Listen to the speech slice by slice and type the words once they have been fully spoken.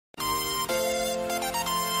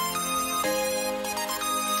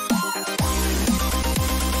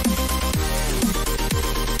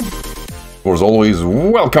As always,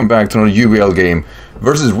 welcome back to another UBL game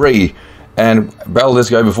versus Ray. And battled this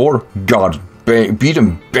guy before, beat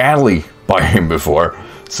him badly by him before.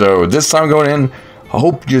 So this time going in, I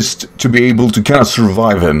hope just to be able to kind of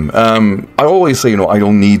survive him. I always say, you know, I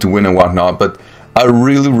don't need to win and whatnot, but I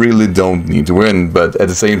really don't need to win. But at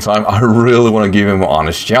the same time, I really want to give him an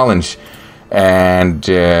honest challenge. And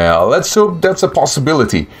let's hope that's a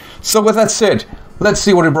possibility. So with that said, let's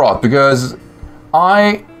see what he brought, because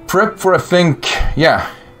I prepped for, I think,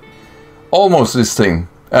 yeah, almost this thing.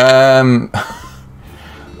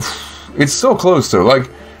 It's so close though. Like,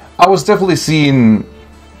 I was definitely seeing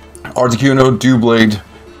Articuno, Doublade,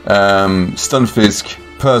 Stunfisk,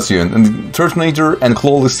 Persian, and Turtonator and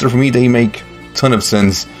Clawlister. For me, they make a ton of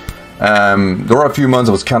sense. There were a few months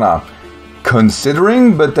I was kind of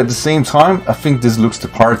considering, but at the same time, I think this looks the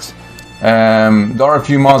part. There are a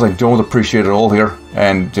few mods I don't appreciate at all here,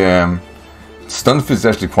 and Stunfisk is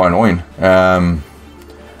actually quite annoying.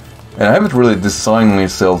 And I haven't really designed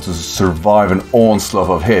myself to survive an onslaught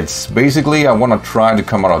of hits. Basically, I want to try to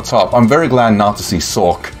come out on top. I'm very glad not to see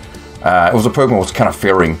Sawk. It was a Pokemon I was kind of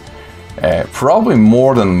fearing. Probably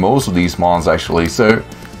more than most of these mons, actually. So,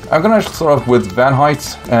 I'm going to start off with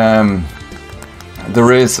Vanhite.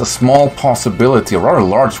 There is a small possibility, a rather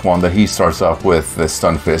large one, that he starts off with the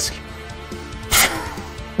Stunfisk.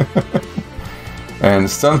 And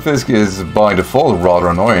Stunfisk is by default rather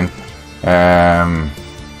annoying.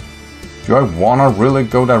 Do I wanna really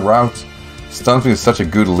go that route? Stunfisk is such a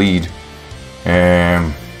good lead.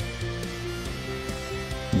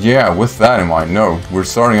 Yeah, with that in mind, no. We're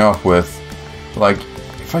starting off with, like,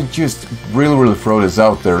 if I just really throw this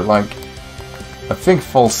out there, like, I think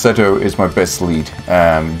Falsetto is my best lead.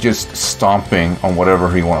 Just stomping on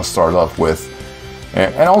whatever you want to start off with.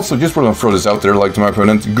 And also, just want to throw this out there, like, to my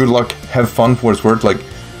opponent, good luck, have fun for what it's worth. Like,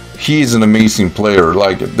 he is an amazing player.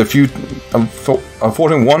 Like, the few, I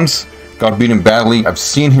fought him once, got beaten badly. I've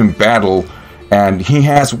seen him battle, and he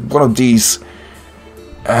has one of these,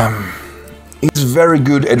 he's very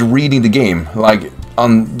good at reading the game. Like,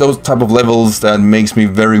 on those type of levels, that makes me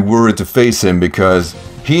very worried to face him, because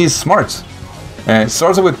he is smart. And it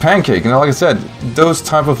starts with Pancake, and like I said, those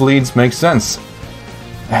type of leads make sense.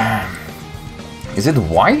 Is it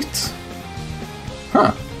white?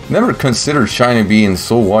 Huh. Never considered Shiny being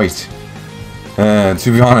so white,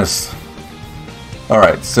 to be honest.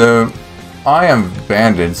 Alright, so I am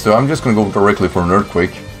banded, so I'm just going to go directly for an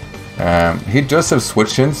Earthquake. He does have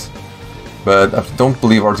switch-ins, but I don't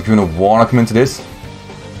believe Articuno want to come into this.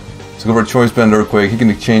 So go for a Choice Band Earthquake. He can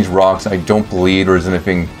exchange rocks. I don't believe there is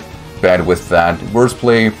anything bad with that. Worst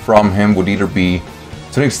play from him would either be,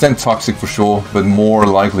 to an extent, Toxic for sure, but more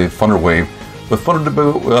likely Thunder Wave. But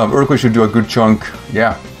Earthquake should do a good chunk.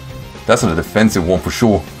 Yeah, that's a defensive one for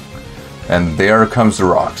sure. And there comes the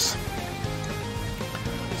rocks.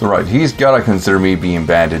 So right, he's gotta consider me being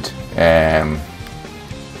banded.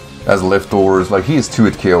 As leftovers, like, he is 2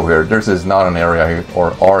 at KO here. This is not an area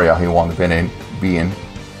or area he wants to be in.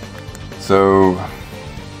 So,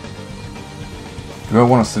 do I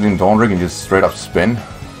want to sit in Dawnrig and just straight up spin?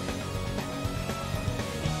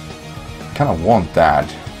 Kind of want that.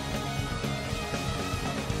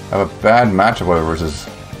 I have a bad matchup versus.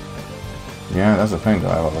 Yeah, that's the thing though.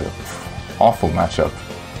 I have like an awful matchup.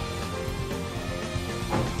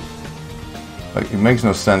 Like, it makes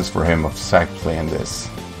no sense for him of Sack playing this.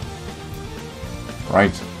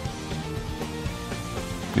 Right?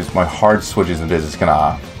 Just my heart switches in this. It's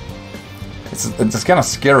kinda. It's kind of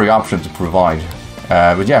scary option to provide.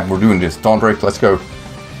 But yeah, we're doing this. Dawnbreak, let's go.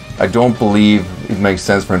 I don't believe it makes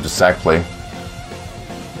sense for him to Sack play.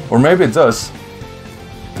 Or maybe it does.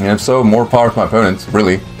 And if so, more power to my opponent,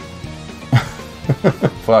 really.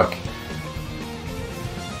 Fuck.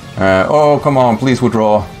 Oh, come on, please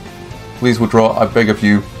withdraw. Please withdraw, I beg of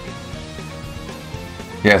you.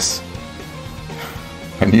 Yes.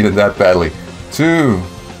 I needed that badly. 2.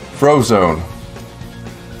 Frozone.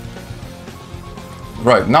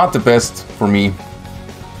 Right, not the best for me.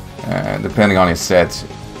 Depending on his set.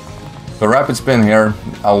 The Rapid Spin here,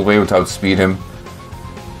 I'll be able to outspeed him.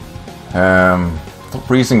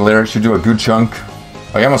 Freezing Glare should do a good chunk.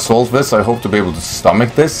 I am Assault Vest, so I hope to be able to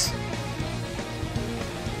stomach this.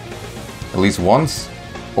 At least once.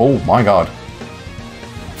 Oh my god.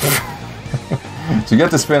 So you get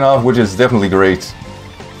the spin off, which is definitely great.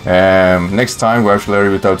 Next time we actually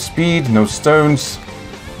area without speed, no stones.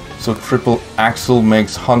 So Triple Axle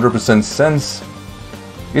makes 100% sense.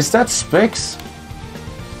 Is that Specs?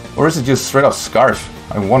 Or is it just straight up Scarf?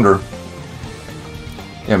 I wonder.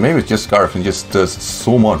 Yeah, maybe it's just Scarf and just does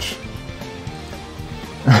so much.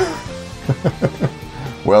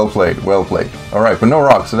 Well played, well played. Alright, but no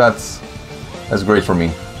rock, so that's That's great for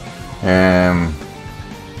me.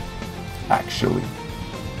 Actually.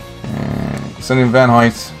 Sending Van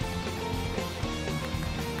Height.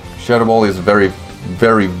 Shadow Ball is very,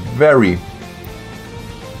 very, very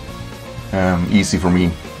easy for me.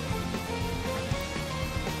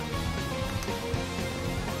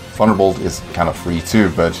 Thunderbolt is kind of free too,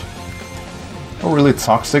 but not really.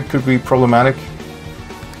 Toxic could be problematic.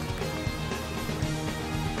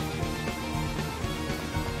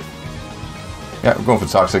 Yeah, we're going for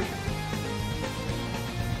Toxic.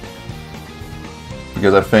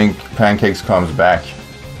 Because I think Pancakes comes back.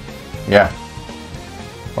 Yeah.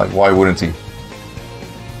 Like, why wouldn't he?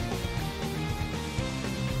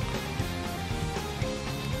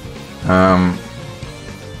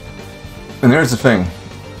 And here's the thing.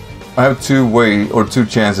 I have two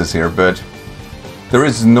chances here, but there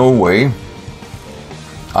is no way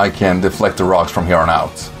I can deflect the rocks from here on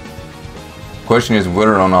out. Question is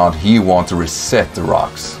whether or not he wants to reset the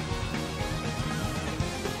rocks.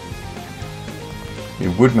 It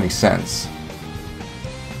would make sense.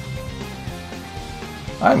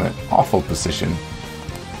 I'm in an awful position.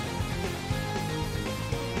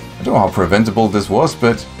 I don't know how preventable this was,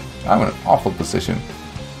 but I'm in an awful position.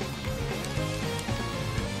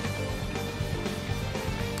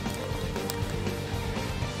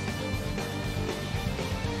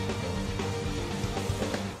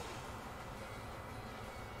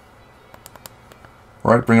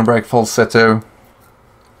 Right, bring it back Falsetto.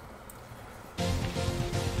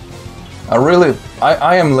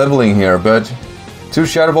 I am leveling here, but 2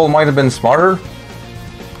 Shadow Ball might have been smarter.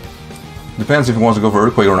 Depends if he wants to go for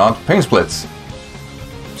Earthquake or not. Pain Splits.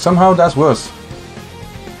 Somehow that's worse.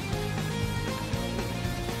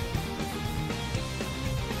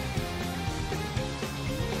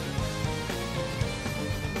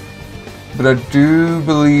 But I do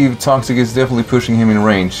believe Toxic is definitely pushing him in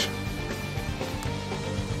range.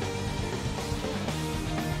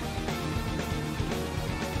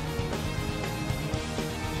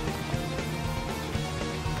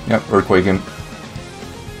 Yep, Earthquaking.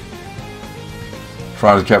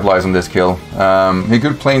 Trying to capitalize on this kill. He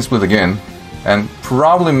could Plane Split again, and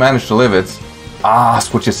probably manage to live it. Ah,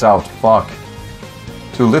 switches out. Fuck.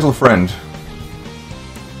 To Little Friend.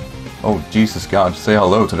 Oh, Jesus God. Say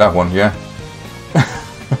hello to that one, yeah.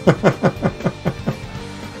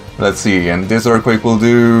 Let's see, and this Earthquake will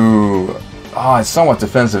do... Ah, it's somewhat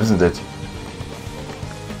defensive, isn't it?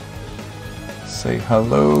 Say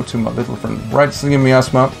hello to my little friend. Right, singing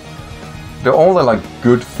Miasma. The only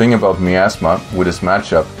good thing about Miasma with this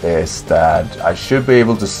matchup is that I should be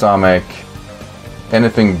able to stomach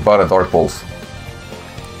anything but a Dark Pulse.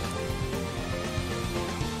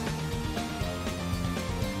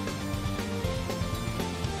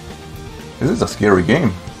 This is a scary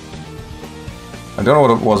game. I don't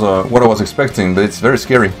know what I was expecting, but it's very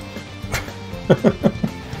scary.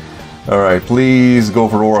 Alright, please go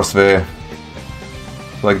for Aura Sphere.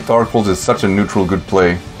 Like, Dark Pulse is such a neutral good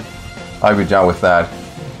play. I'd be down with that.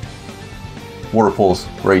 Water Pulse,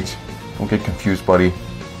 great. Don't get confused, buddy.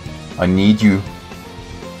 I need you.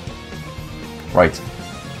 Right.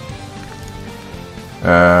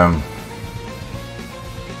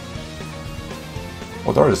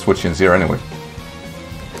 What are the switch-ins here anyway?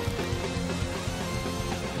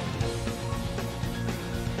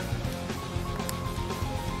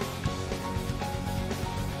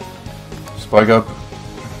 Spike Up.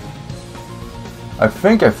 I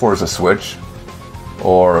think I force a switch,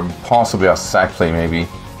 or possibly a sack play maybe.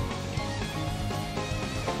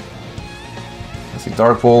 Let's see,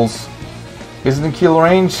 Dark Pulse. Is it in kill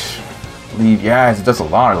range? Leave, yeah, it does a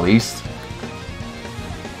lot at least.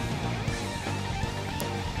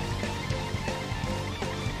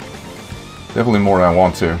 Definitely more than I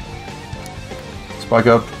want to. Spike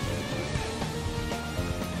Up.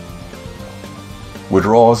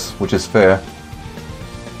 Withdraws, which is fair.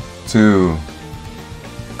 To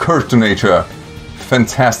Kartana.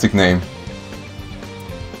 Fantastic name.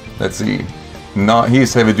 Let's see.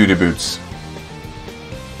 He's Heavy Duty Boots.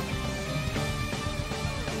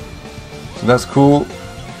 So that's cool.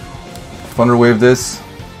 Thunder Wave this.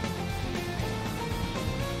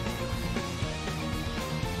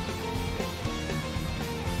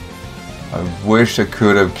 I wish I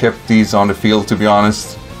could have kept these on the field, to be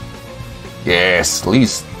honest. Yes, at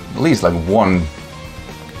least like one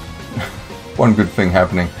good thing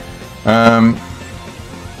happening. I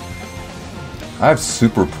have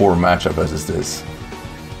super poor matchup as is this.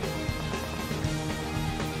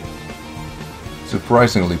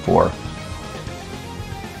 Surprisingly poor.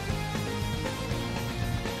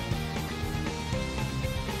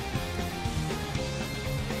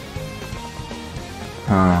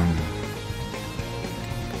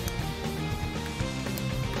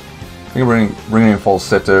 think bringing in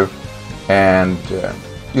Falsetto and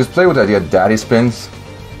just play with the idea of daddy spins.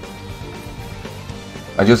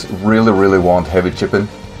 I just really want heavy chipping.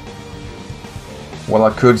 Well,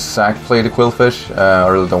 I could sack play the Quillfish. I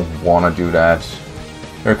really don't want to do that.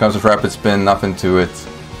 Here comes a rapid spin, nothing to it.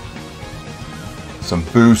 Some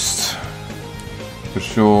boost for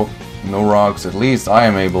sure. No rocks. At least I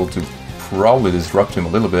am able to probably disrupt him a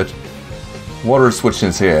little bit. Water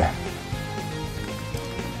switch-ins here.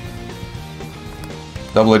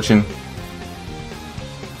 Double Edging.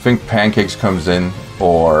 I think Pancakes comes in,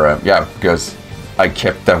 or yeah, because I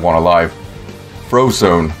kept that one alive.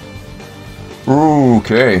 Frozone.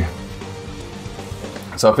 Okay.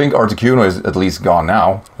 So I think Articuno is at least gone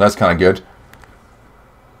now. That's kind of good.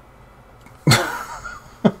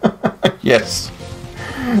 Yes.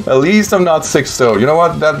 At least I'm not 6-0. You know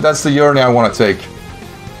what? That's the journey I want to take.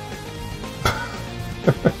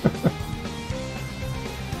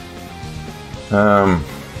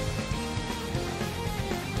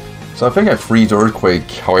 So I think I freeze Earthquake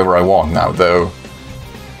however I want now, though.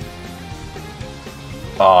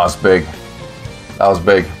 Oh, that's big. That was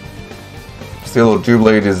big. Still,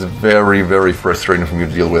 Doublade is very frustrating for me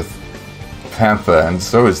to deal with. Panther, and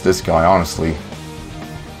so is this guy, honestly.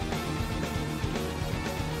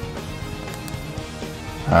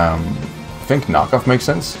 I think knockoff makes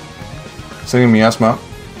sense. Sending Miasma.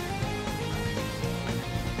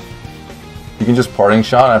 You can just parting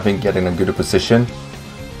shot, I think, get in a good position.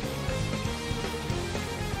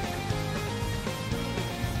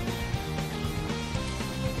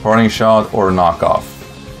 Parting shot or knockoff.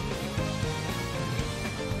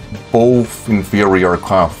 Both in theory are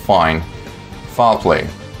kind of fine. Foul play.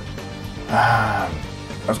 I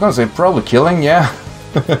was gonna say probably killing, yeah.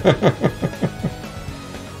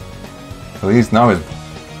 At least now it's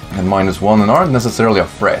at -1 and aren't necessarily a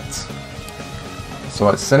threat. So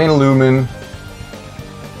I send in Lumen.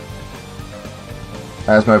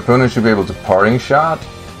 As my opponent should be able to parting shot.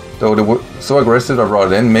 Though so aggressive I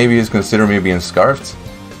brought it in, maybe he's considering me being scarfed.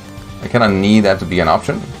 I kind of need that to be an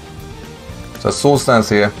option. So Soul Stance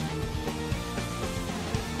here.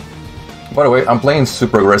 By the way, I'm playing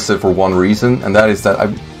super aggressive for one reason, and that is that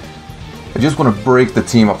I just want to break the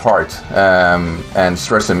team apart and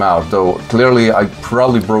stress him out. Though clearly I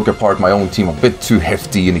probably broke apart my own team a bit too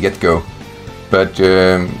hefty in the get-go. But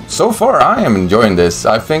so far I am enjoying this.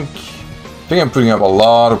 I think I'm putting up a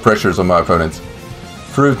lot of pressures on my opponent.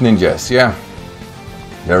 Fruit Ninjas, yeah.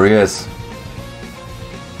 There he is.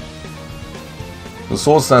 The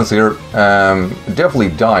Soul Stance here definitely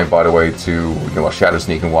die, by the way, to a Shadow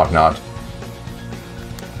Sneak and whatnot.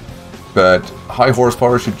 But high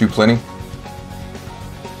horsepower should do plenty.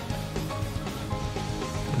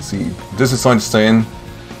 Let's see. This is trying to stay in.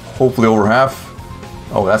 Hopefully over half.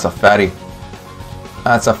 Oh, that's a fatty.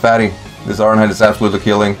 That's a fatty. This Ironhead is absolutely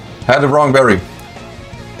killing. Had the wrong berry.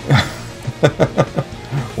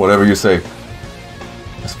 Whatever you say.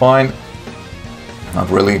 It's fine. Not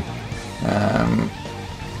really.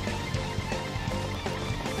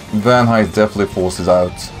 Van Hyde definitely forces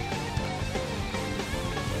out.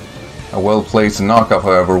 A well-placed knockoff,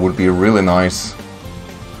 however, would be really nice.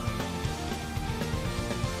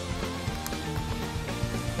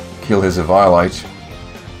 Kill his Eviolite.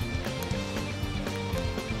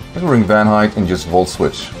 I can bring Van Hyde and just Volt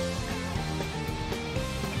Switch.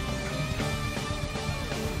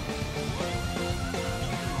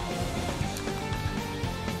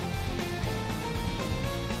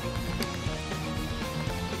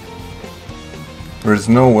 There's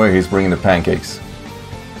no way he's bringing the Pancakes.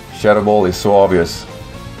 Shadow Ball is so obvious.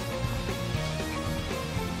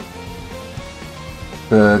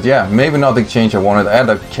 But yeah, maybe not the change I wanted. I had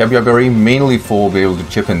a Kebia Berry mainly for be able to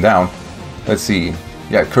chip him down. Let's see.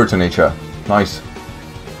 Yeah, Kurtonature. Nice.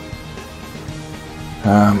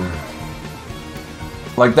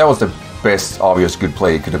 Like, that was the best obvious good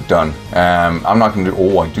play he could have done. I'm not going to do...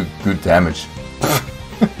 Oh, I do good damage.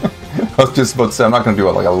 I was just about to say I'm not going to do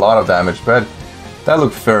like a lot of damage, but that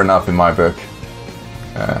looked fair enough in my book.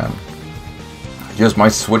 Just my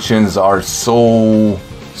switch-ins are so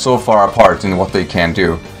far apart in what they can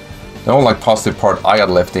do. The only positive part I got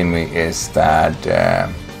left in me is that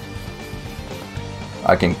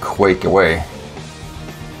I can Quake away.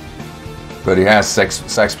 But he has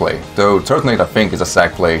Sax play. Though Turtwig I think is a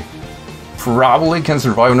Sack play. Probably can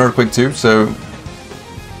survive an Earthquake too, so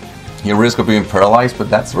you risk of being paralyzed, but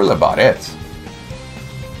that's really about it.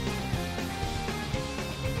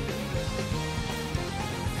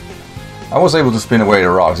 I was able to spin away the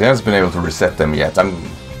rocks. He hasn't been able to reset them yet.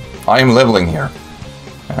 I am leveling here.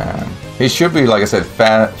 He should be, like I said,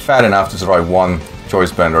 fat enough to survive one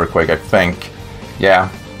Choice Band Earthquake, I think. Yeah.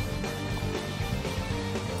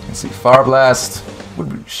 Let's see, Fire Blast. Would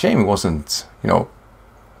be a shame it wasn't, you know.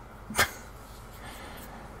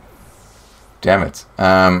 Damn it.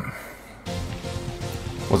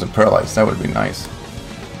 Wasn't paralyzed, that would be nice.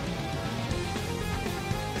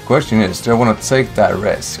 Question is, do I want to take that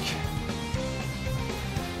risk?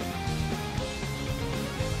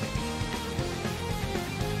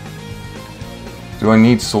 Do I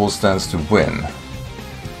need Soul Stance to win?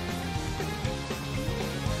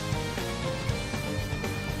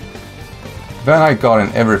 Then I got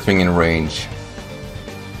in everything in range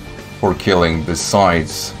for killing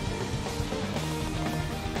besides.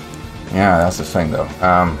 Yeah, that's the thing though.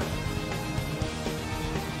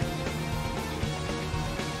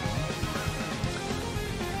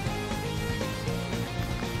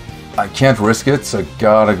 I can't risk it, so I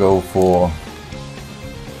gotta go for...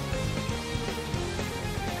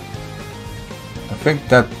 I think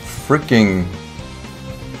that freaking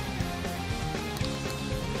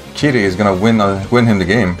Kitty is gonna win him the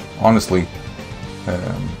game, honestly.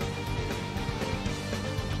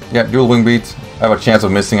 Yeah, dual wing beat. I have a chance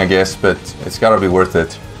of missing, I guess, but it's gotta be worth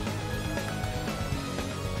it.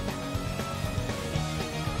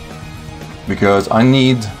 Because I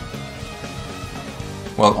need...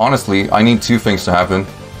 Well, honestly, I need two things to happen.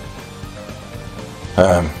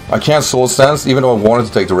 I can't Soul Stance, even though I wanted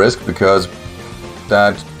to take the risk, because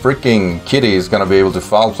that freaking Kitty is gonna be able to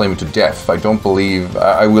foul play me to death. I don't believe...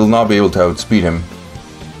 I will not be able to outspeed him.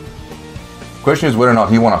 Question is whether or not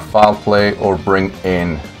he want to foul play or bring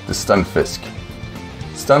in the Stunfisk.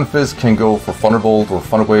 Stunfisk can go for Thunderbolt or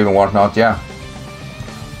Thunder Wave and whatnot, yeah.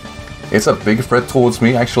 It's a big threat towards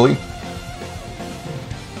me, actually.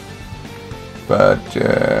 But,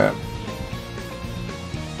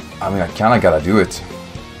 I mean, I kinda gotta do it.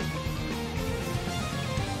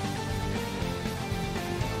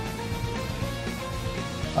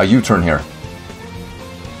 A U-turn here.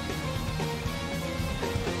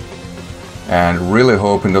 And really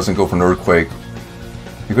hoping doesn't go for an Earthquake.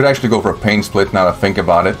 You could actually go for a Pain Split now that I think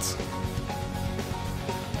about it.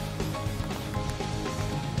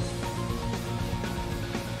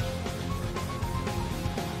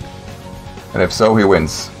 And if so, he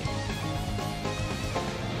wins.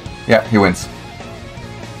 Yeah, he wins.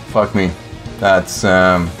 Fuck me. That's,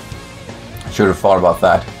 I should have thought about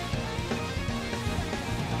that.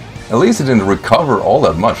 At least it didn't recover all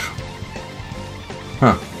that much.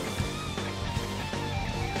 Huh.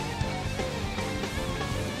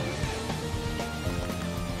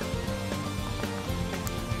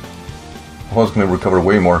 I was going to recover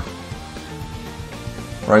way more.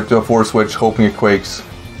 Right to a Force Switch, hoping it quakes.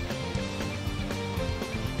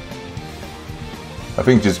 I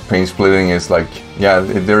think just Pain Splitting is like, yeah,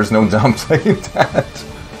 there's no downplaying that.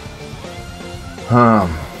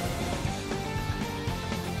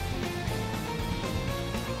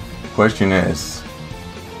 Question is,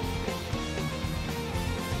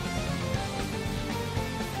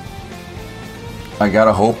 I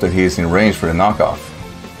gotta hope that he is in range for the knockoff.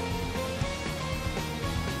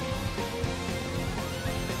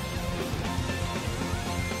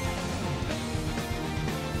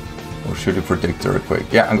 Or should he predict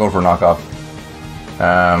Earthquake? Yeah, I'm going for a knockoff.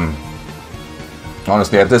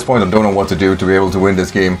 Honestly, at this point I don't know what to do to be able to win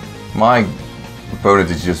this game. My opponent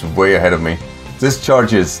is just way ahead of me.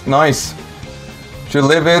 Discharges, nice. Should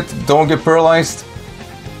live it, don't get paralyzed.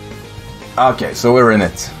 Okay, so we're in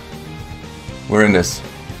it. We're in this.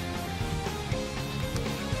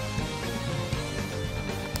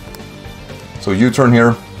 So U-turn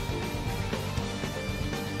here.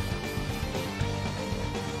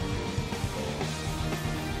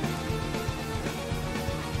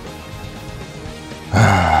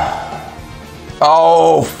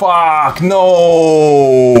 Oh fuck,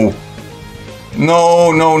 no!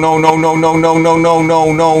 No, no, no, no, no, no, no, no, no,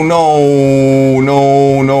 no, no, no,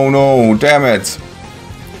 no, no, no, damn it.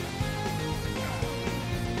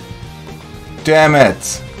 Damn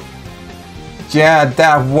it. Yeah,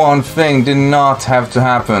 that one thing did not have to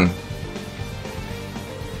happen.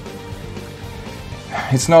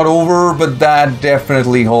 It's not over, but that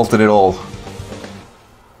definitely halted it all.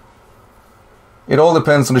 It all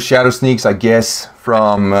depends on the Shadow Sneaks, I guess,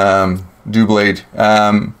 from Doublade.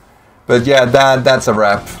 But yeah, that's a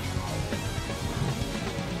wrap.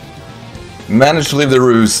 Managed to leave the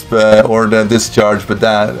roost, or the discharge, but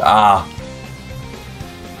that,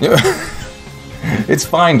 It's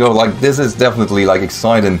fine though, like, this is definitely, like,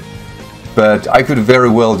 exciting. But I could very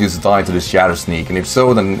well just die to the Shadow Sneak, and if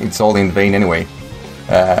so, then it's all in vain anyway.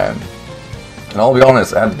 And I'll be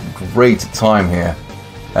honest, I had a great time here.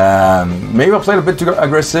 Maybe I played a bit too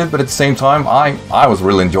aggressive, but at the same time, I was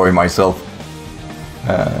really enjoying myself.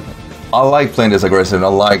 I like playing this aggressive, and I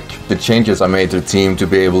like the changes I made to the team to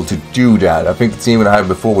be able to do that. I think the team that I had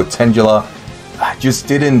before with Tangela just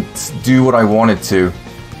didn't do what I wanted to.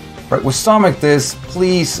 Right, with Storm like this,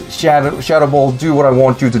 please, Shadow Ball, do what I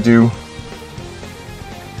want you to do.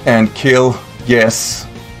 And kill, yes.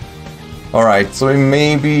 Alright, so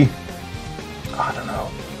maybe... I don't know.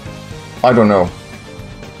 I don't know.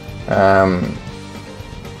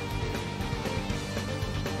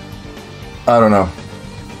 I don't know.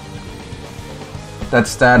 That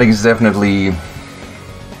static is definitely...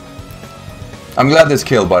 I'm glad this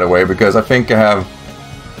killed, by the way, because I think I have...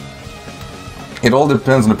 It all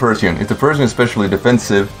depends on the Persian. If the Persian is especially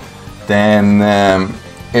defensive, then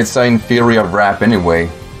it's an inferior wrap anyway.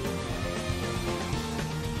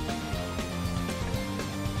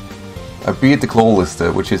 I beat the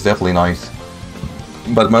Clawlister, which is definitely nice.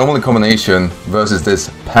 But my only combination versus this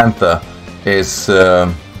Panther is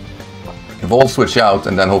Evolve, switch out,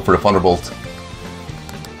 and then hope for the Thunderbolt.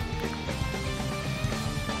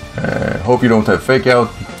 Hope you don't have Fake Out,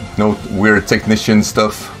 no weird technician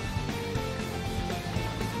stuff.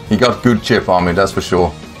 He got good chip on me, that's for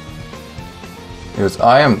sure. Because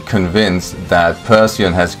I am convinced that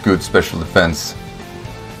Persian has good special defense.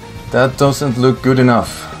 That doesn't look good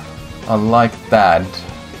enough. I like that.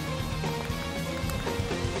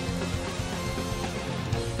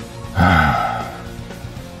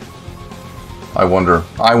 I wonder,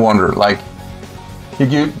 like, he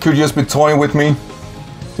could just be toying with me.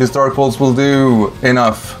 This Dark Pulse will do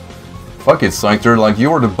enough. Fuck it, Scyther, like,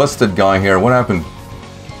 you're the busted guy here, what happened?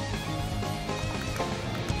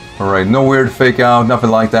 Alright, no weird fake out, nothing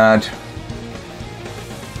like that.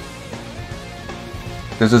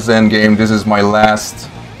 This is endgame, this is my last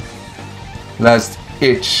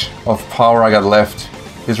itch of power I got left.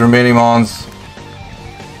 His remaining mons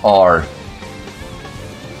are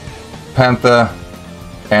Panther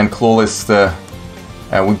and Clawlister.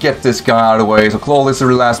 And we get this guy out of the way. So Clawlister,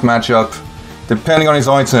 the last matchup. Depending on his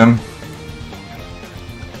item,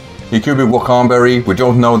 he could be Wakamberry. We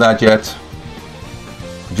don't know that yet.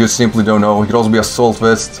 We just simply don't know. He could also be Assault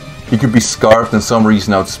Vest. He could be Scarfed and some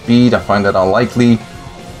reason outspeed. I find that unlikely,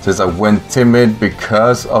 since I went Timid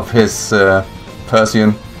because of his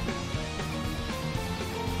Persian.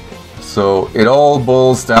 So it all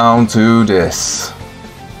boils down to this.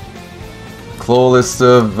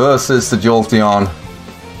 Clawlister versus the Jolteon.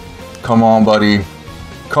 Come on, buddy.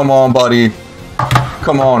 Come on, buddy.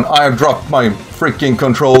 Come on, I have dropped my freaking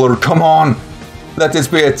controller. Come on. Let this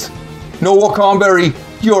be it. No Wakamberry.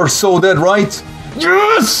 You're so dead, right?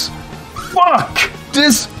 Yes! Fuck!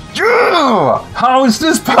 This... How is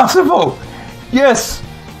this possible? Yes!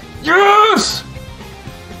 Yes!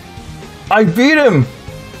 I beat him!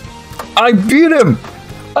 I beat him!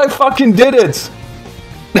 I fucking did it!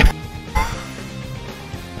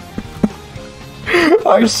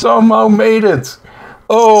 I somehow made it!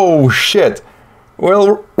 Oh shit!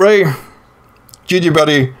 Well, Ray, GG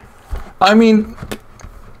buddy. I mean,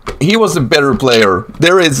 he was the better player.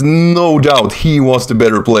 There is no doubt he was the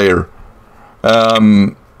better player.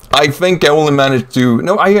 I think I only managed to...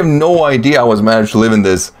 No, I have no idea I was managed to live in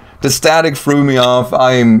this. The static threw me off.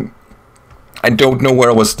 I don't know what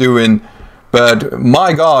I was doing. But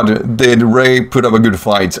my god, did Ray put up a good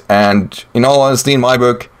fight. And in all honesty, in my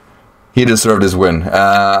book, he deserved his win.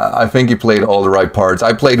 I think he played all the right parts.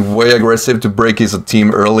 I played way aggressive to break his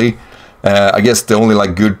team early. I guess the only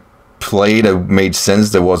like good play that made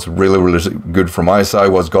sense, that was really good from my side,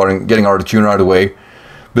 was getting Articuno out of the way.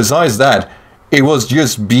 Besides that, it was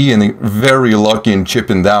just being very lucky and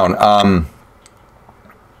chipping down.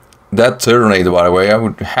 That Turtwig, by the way, I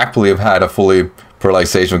would happily have had a fully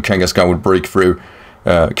paralyzation when Kangaskhan would break through.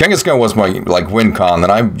 Kangaskhan was my like win con,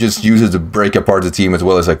 and I just used it to break apart the team as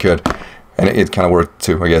well as I could. And it kind of worked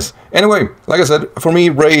too, I guess. Anyway, like I said, for me,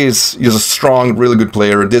 Ray is a strong, really good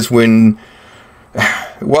player. This win...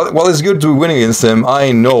 Well, it's good to win against him.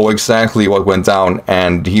 I know exactly what went down,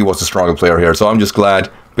 and he was the stronger player here. So I'm just glad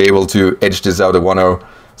to be able to edge this out at 1-0.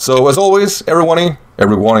 So as always, everybody,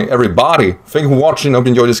 thank you for watching. Hope you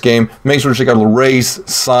enjoyed this game. Make sure to check out Ray's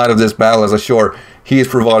side of this battle, as I'm sure he is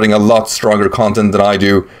providing a lot stronger content than I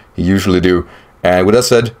do. He usually do. And with that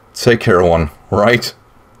said, take care, everyone. Right?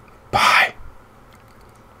 Bye.